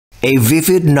A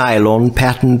vivid nylon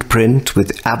patterned print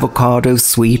with avocado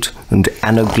sweet and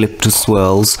anaglyptus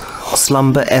swirls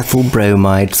slumber Ethyl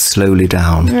Bromide slowly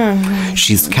down.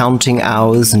 She's counting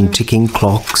hours and ticking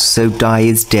clocks, so Di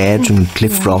is dead and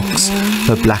Cliff rocks,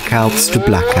 her blackouts to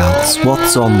blackouts.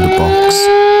 What's on the box?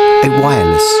 A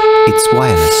wireless, it's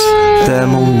wireless,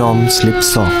 thermal non-slip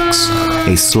socks,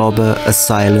 a slobber, a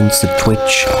silence, a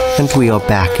twitch, and we are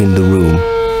back in the room.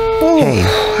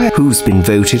 Hey, who's been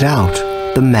voted out?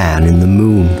 The man in the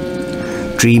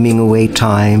moon. Dreaming away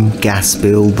time, gas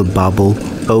bill, the bubble,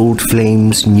 old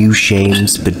flames, new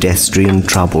shames, pedestrian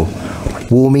trouble.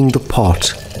 Warming the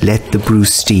pot, let the brew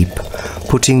steep,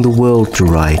 putting the world to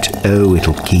right, oh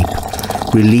it'll keep.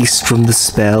 Released from the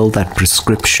spell, that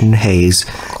prescription haze,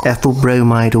 Ethyl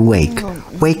Bromide awake.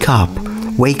 Wake up,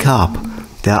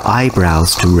 their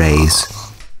eyebrows to raise.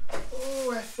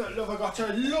 I got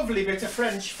a lovely bit of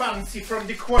French fancy from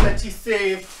the quality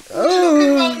save. Oh,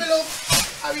 looking on, my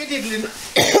love. How are you diddling?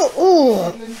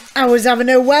 Oh, I was having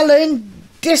a well-earned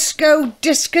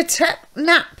discotheque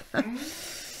nap.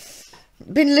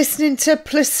 Been listening to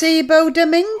Placebo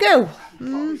Domingo.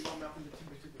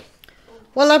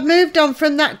 Well, I've moved on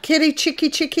from that kitty chicky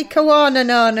koana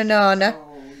nana nana.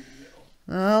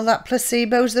 Oh, that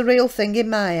placebo's the real thing in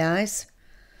my eyes.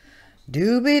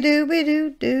 Dooby dooby doo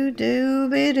doo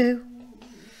dooby doo.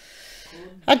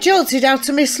 I jolted out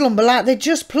of my slumber like they'd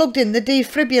just plugged in the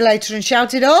defibrillator and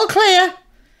shouted, "All clear!"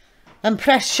 and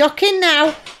pressed shocking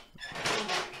now.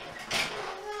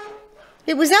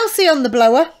 It was Elsie on the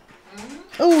blower.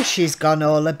 Oh, she's gone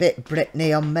all a bit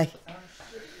Britney on me.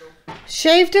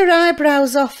 Shaved her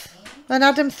eyebrows off and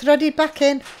had them threaded back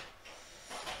in.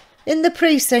 In the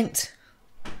precinct.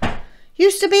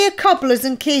 Used to be a cobblers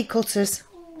and key cutters.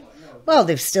 Well,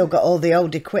 they've still got all the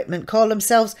old equipment, call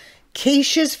themselves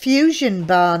Keisha's Fusion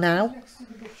Bar now.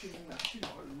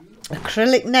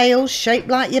 Acrylic nails shaped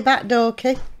like your back door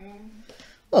key.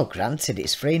 Well, granted,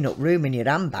 it's freeing up room in your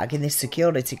handbag in this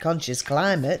security-conscious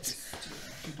climate.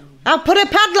 I'll put a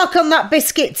padlock on that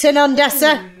biscuit tin,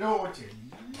 Ondessa.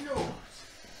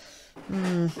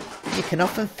 You can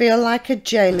often feel like a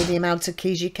jailer the amount of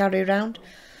keys you carry around.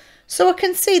 So I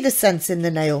can see the sense in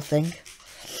the nail thing.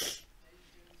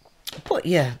 But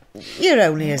yeah, you're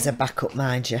only as a backup,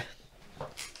 mind you.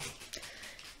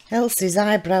 Elsie's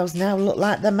eyebrows now look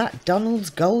like the McDonald's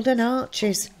golden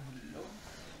arches.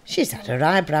 She's had her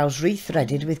eyebrows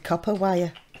rethreaded with copper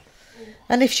wire.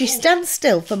 And if she stands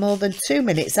still for more than 2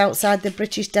 minutes outside the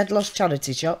British Dead Lost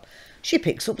charity shop, she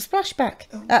picks up splashback.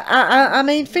 I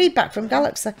mean feedback from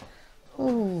Galaxy.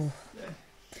 Oh,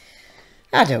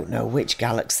 I don't know which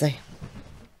Galaxy,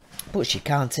 but she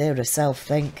can't hear herself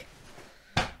think.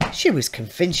 She was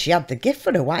convinced she had the gift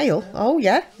for a while. Oh,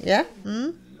 yeah.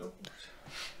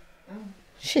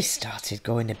 She started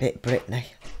going a bit Britney.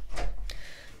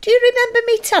 Do you remember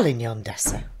me telling you,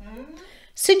 Ondessa?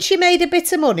 Since she made a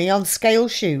bit of money on scale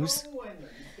shoes,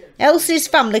 Elsie's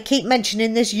family keep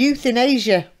mentioning this youth in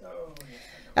Asia.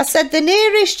 I said the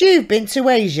nearest you've been to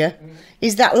Asia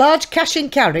is that large cash and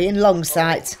carry in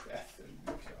Longsight.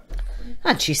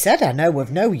 And she said, I know of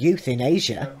no youth in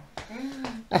Asia.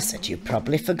 I said, you've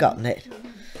probably forgotten it.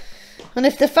 And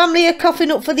if the family are coughing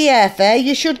up for the airfare,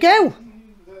 you should go.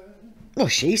 Well,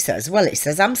 she says, well, it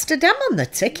says Amsterdam on the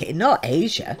ticket, not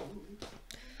Asia.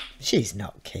 She's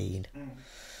not keen.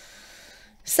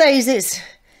 Says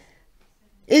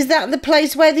is that the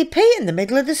place where they pee in the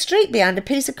middle of the street behind a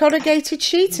piece of corrugated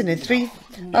sheeting and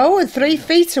 3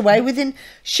 feet away within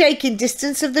shaking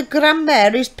distance of the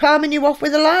grandmère who's palming you off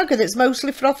with a lager that's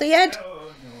mostly frothy head?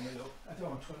 Oh, no, my love. I don't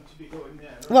want to be going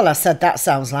there. Well, I said that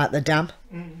sounds like the dam.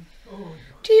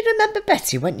 Do you remember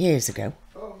Betty went years ago?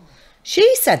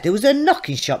 She said there was a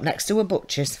knocking shop next to a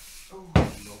butcher's.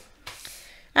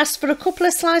 Asked for a couple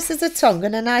of slices of tongue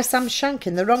and a nice ham shank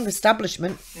in the wrong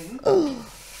establishment.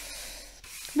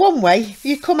 One way,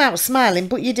 you come out smiling,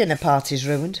 but your dinner party's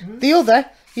ruined. The other,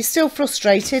 you're still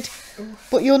frustrated,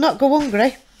 but you'll not go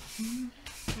hungry.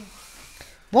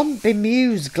 One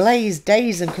bemused, glazed,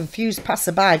 dazed and confused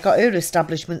passerby got her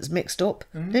establishments mixed up,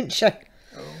 didn't she?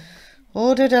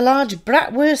 Ordered a large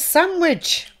bratwurst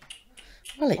sandwich.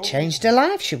 Well, it changed her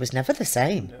life. She was never the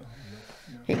same.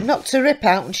 It knocked her rip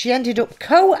out and she ended up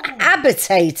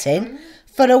cohabitating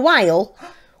for a while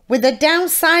with a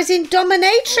downsizing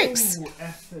dominatrix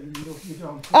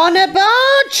on a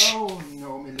barge. Oh,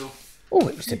 no, my love. Oh,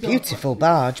 it was a beautiful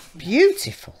barge.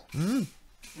 Beautiful.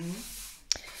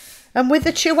 And with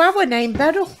a chihuahua named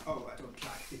Beryl. Oh, I don't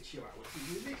like the chihuahua.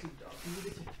 You little dog. You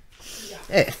little...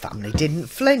 Her family didn't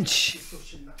flinch.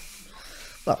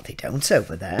 Well, they don't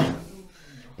over there.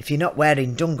 If you're not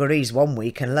wearing dungarees one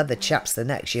week and leather chaps the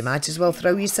next, you might as well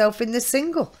throw yourself in the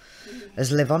single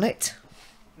as live on it.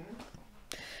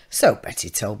 So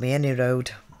Betty told me any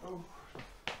road.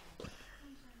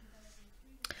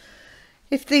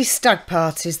 If these stag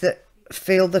parties that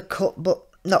feel the cut but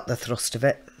not the thrust of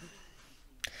it,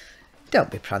 don't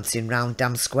be prancing round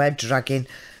Dam Square dragging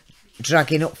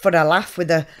up for a laugh with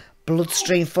a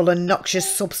bloodstream full of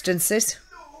noxious substances.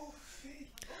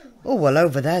 Oh, well,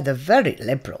 over there they're very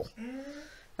liberal.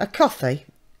 A coffee,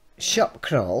 shop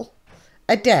crawl,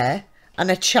 a dare and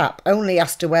a chap only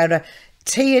has to wear a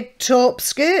tiered taupe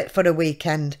skirt for a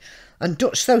weekend, and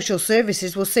Dutch social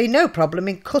services will see no problem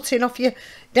in cutting off your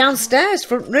downstairs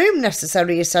front room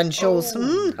necessary essentials.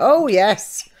 Oh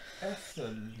yes.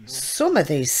 Some of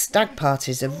these stag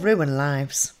parties have ruined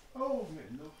lives.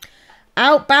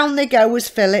 Outbound they go as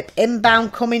Philip,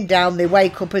 inbound coming down they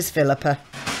wake up as Philippa.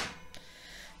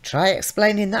 Try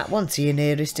explaining that one to your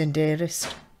nearest and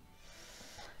dearest.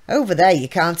 Over there you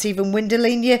can't even window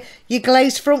in your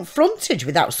glazed front frontage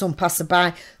without some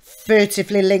passerby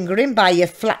furtively lingering by your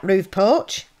flat roof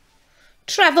porch.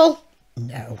 Travel?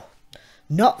 No,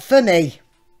 not for me.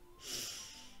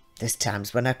 There's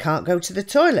times when I can't go to the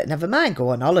toilet, never mind go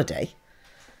on holiday.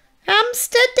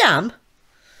 Amsterdam?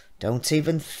 Don't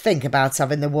even think about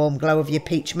having the warm glow of your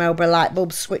peach Melba light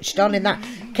bulb switched on in that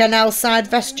canal side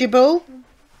vestibule.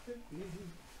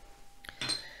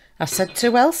 I said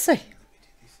to Elsie,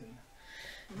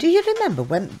 do you remember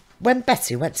when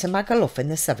Betty went to Magaluf in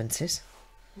the 70s?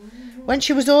 When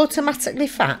she was automatically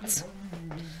fat?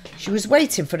 She was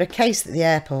waiting for a case at the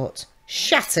airport.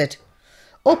 Shattered.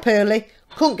 Up early,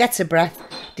 couldn't get a breath,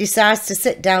 decides to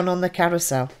sit down on the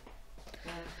carousel.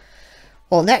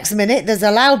 Well, next minute there's a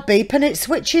loud beep and it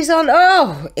switches on.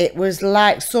 Oh, it was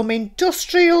like some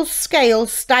industrial scale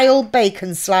style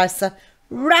bacon slicer,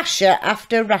 rasher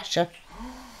after rasher.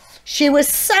 She was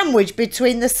sandwiched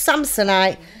between the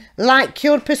Samsonite light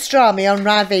cured pastrami on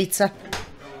Rivita.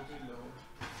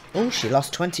 Oh, she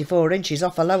lost 24 inches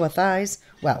off her lower thighs.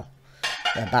 Well,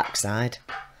 their backside.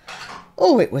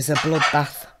 Oh, it was a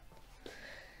bloodbath.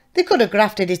 They could have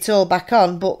grafted it all back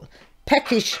on, but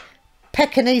peckish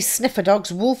Pekingese sniffer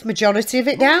dogs wolf majority of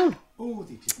it down.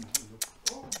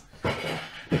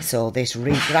 It's all this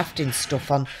regrafting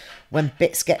stuff on when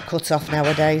bits get cut off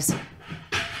nowadays.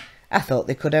 I thought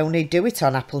they could only do it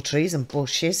on apple trees and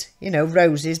bushes, you know,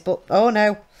 roses, but oh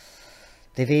no.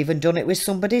 They've even done it with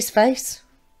somebody's face.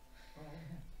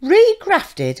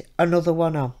 Regrafted another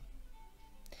one on.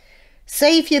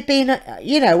 Say if you've been,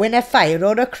 you know, in a fire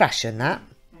or a crash and that.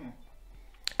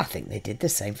 I think they did the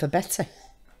same for Betty.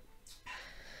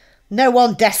 No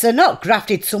one, Dessa, not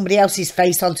grafted somebody else's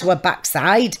face onto her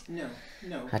backside. No.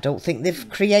 I don't think they've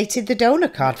created the donor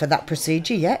card for that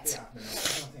procedure yet.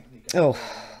 Oh,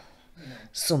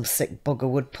 some sick bugger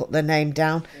would put their name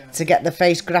down to get the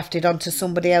face grafted onto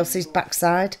somebody else's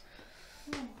backside.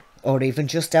 Or even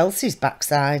just Elsie's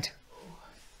backside.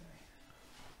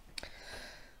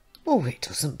 Oh, it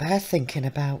doesn't bear thinking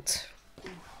about.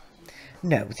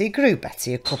 No, they grew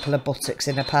Betty a couple of buttocks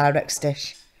in a Pyrex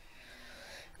dish.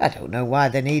 I don't know why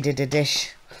they needed a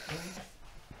dish.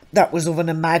 That was oven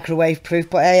and microwave proof,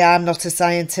 but hey, I'm not a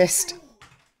scientist.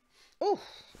 Oh,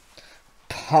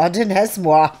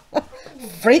 pardonnez-moi.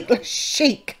 Freakless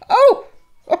chic. Oh.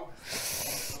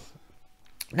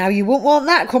 Now you wouldn't want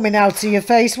that coming out of your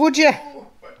face, would you?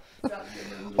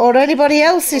 Or anybody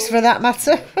else's for that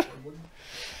matter.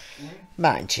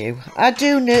 Mind you, I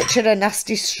do nurture a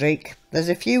nasty streak. There's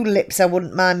a few lips I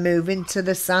wouldn't mind moving to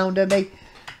the sound of me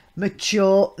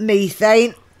mature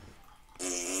methane.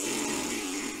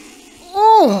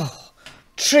 Oh,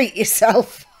 treat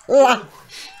yourself. Laugh.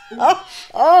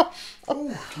 Oh,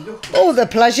 the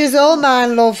pleasure's all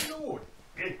mine, love.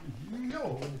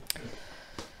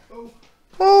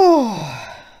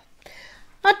 Oh,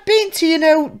 I'd been to, you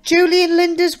know, Julie and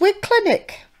Linda's wig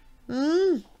clinic.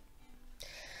 I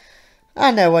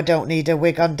know I don't need a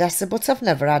wig on Dessa, but I've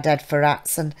never had head for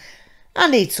hats and I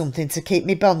need something to keep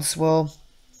me bonds warm.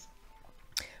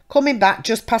 Coming back,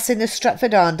 just passing the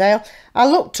Stretford Arndale, I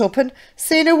looked up and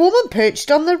seen a woman perched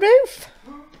on the roof.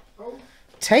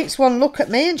 Takes one look at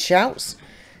me and shouts,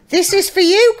 "This is for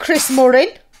you, Chris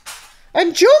Murrin,"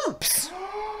 and jumps.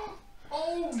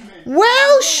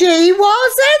 Well, she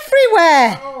was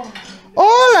everywhere.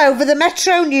 All over the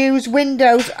Metro News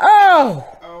windows.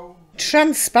 Oh!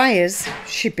 Transpires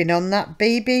she'd been on that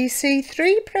BBC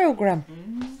Three programme.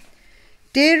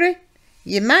 Dearie,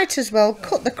 you might as well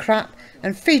cut the crap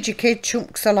and feed your kid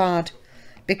chunks of lard,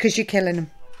 because you're killing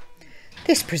them.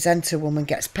 This presenter woman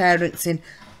gets parents in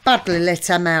badly lit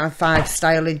MI5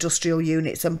 style industrial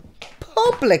units and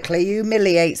publicly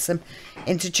humiliates them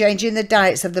into changing the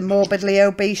diets of the morbidly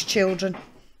obese children.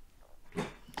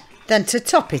 Then to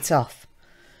top it off,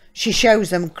 she shows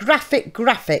them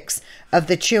graphics of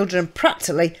the children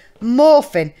practically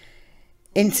morphing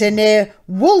into near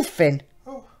wolfing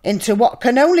into what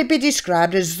can only be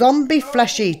described as zombie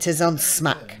flesh eaters on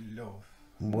smack.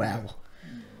 Well,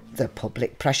 the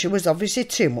public pressure was obviously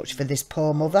too much for this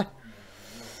poor mother.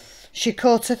 She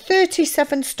caught a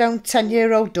 37-stone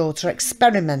 10-year-old daughter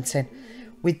experimenting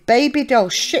with baby doll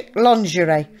chic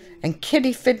lingerie and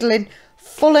kiddie fiddling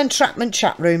full entrapment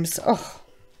chat rooms. Oh,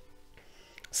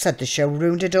 said the show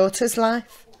ruined her daughter's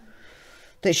life.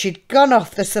 That she'd gone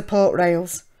off the support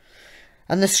rails.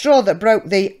 And the straw that broke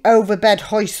the overbed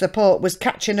hoist support was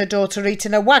catching her daughter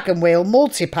eating a wagon wheel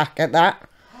multi-pack at that.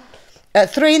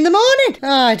 At 3 in the morning.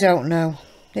 I don't know.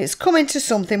 It's coming to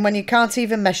something when you can't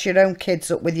even mess your own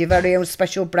kids up with your very own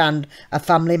special brand of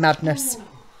family madness.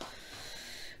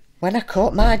 When I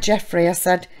caught my Jeffrey, I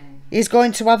said, he's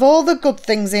going to have all the good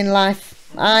things in life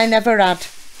I never had.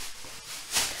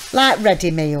 Like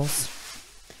ready meals,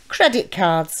 credit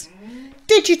cards,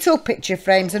 digital picture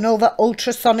frames and all the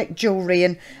ultrasonic jewellery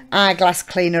and eyeglass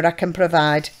cleaner I can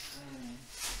provide.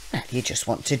 Well, you just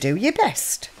want to do your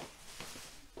best.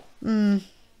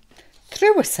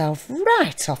 Threw herself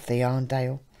right off the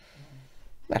Arndale.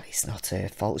 Well, it's not her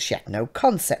fault. She had no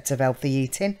concept of healthy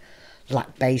eating,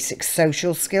 lacked basic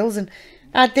social skills and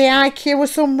had the IQ of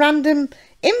some random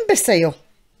imbecile.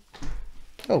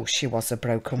 Oh, she was a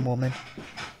broken woman.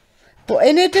 But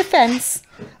in her defence,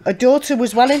 her daughter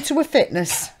was well into her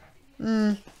fitness.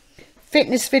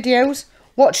 Fitness videos,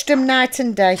 watched them night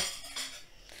and day.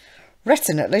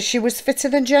 Retinately, she was fitter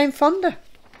than Jane Fonda.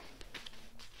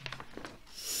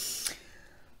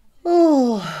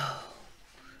 Oh,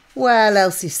 well,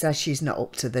 Elsie says she's not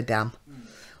up to the dam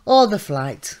or the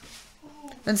flight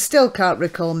and still can't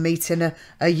recall meeting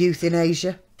a youth in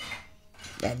Asia.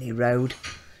 Any road.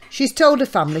 She's told her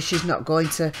family she's not going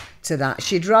to that.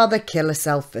 She'd rather kill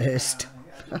herself first.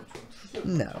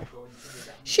 No,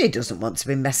 she doesn't want to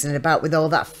be messing about with all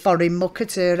that foreign muck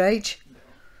at her age.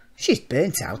 She's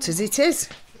burnt out as it is.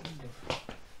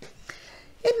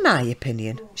 In my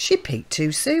opinion, she peaked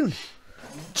too soon.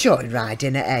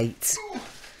 Joyriding at 8.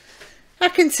 I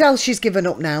can tell she's given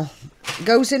up now.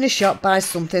 Goes in a shop, buys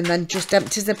something, then just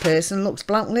empties her purse and looks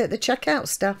blankly at the checkout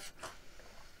staff.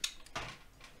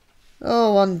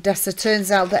 Oh, Ondessa,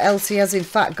 turns out that Elsie has in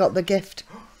fact got the gift.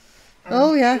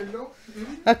 Oh, yeah.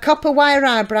 Her copper wire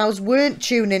eyebrows weren't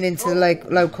tuning into the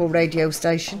local radio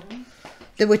station.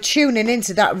 They were tuning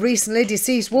into that recently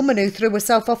deceased woman who threw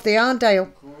herself off the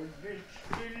Arndale.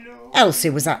 Elsie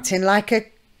was acting like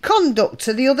a conduct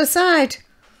to the other side.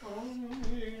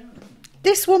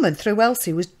 This woman, through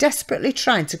Elsie, was desperately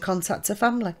trying to contact her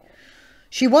family.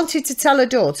 She wanted to tell her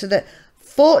daughter that,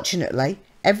 fortunately,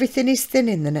 everything is thin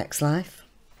in the next life.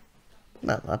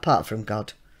 Well, apart from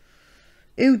God.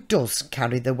 Who does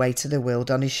carry the weight of the world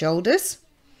on his shoulders?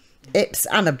 Hips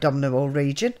and abdominal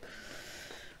region.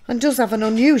 And does have an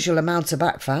unusual amount of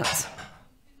back fat.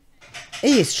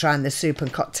 He is trying the soup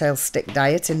and cocktail stick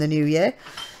diet in the new year.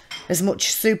 As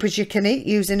much soup as you can eat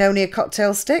using only a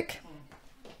cocktail stick.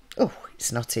 Oh,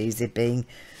 it's not easy being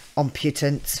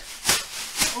impotent.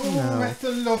 Oh, no.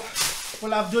 Ethyl, love.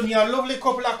 Well, I've done you a lovely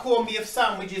couple of corned beef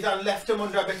sandwiches and left them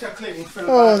under a bit of cling film.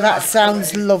 Oh, that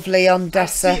sounds lovely,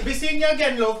 Ondessa. Be seeing you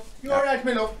again, love. You alright,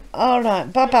 my love?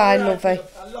 Alright, bye-bye, lovey.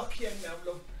 I'll lock you in now.